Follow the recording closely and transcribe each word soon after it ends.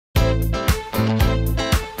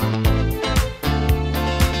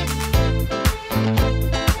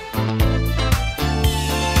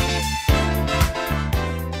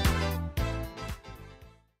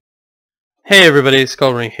Hey everybody,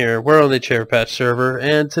 Skullring here. We're on the Chairpatch server,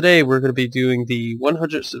 and today we're going to be doing the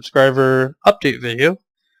 100 subscriber update video.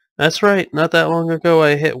 That's right, not that long ago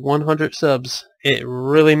I hit 100 subs. It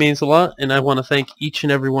really means a lot, and I want to thank each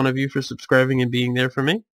and every one of you for subscribing and being there for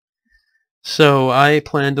me. So I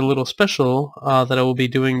planned a little special that I will be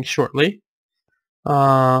doing shortly.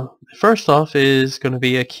 First off is going to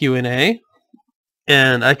be a Q&A,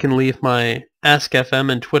 and I can leave my Ask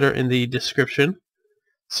FM and Twitter in the description.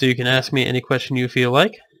 So you can ask me any question you feel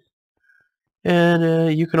like.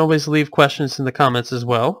 And you can always leave questions in the comments as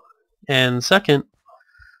well. And second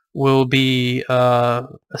will be a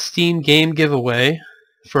Steam game giveaway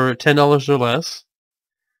for $10 or less.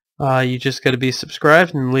 You just got to be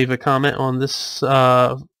subscribed and leave a comment on this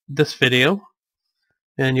video,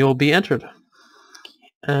 and you'll be entered.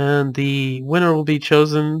 And the winner will be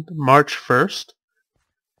chosen March 1st.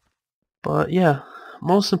 But yeah,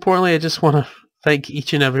 most importantly, I just want to thank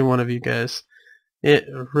each and every one of you guys. It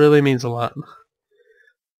really means a lot.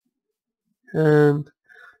 And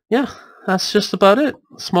yeah, that's just about it.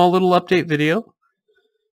 Small little update video.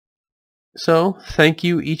 So thank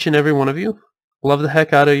you each and every one of you. Love the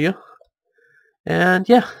heck out of you. And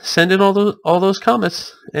yeah, send in all those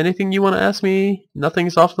comments. Anything you want to ask me,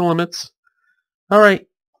 nothing's off the limits. Alright.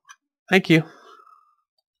 Thank you.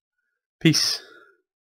 Peace.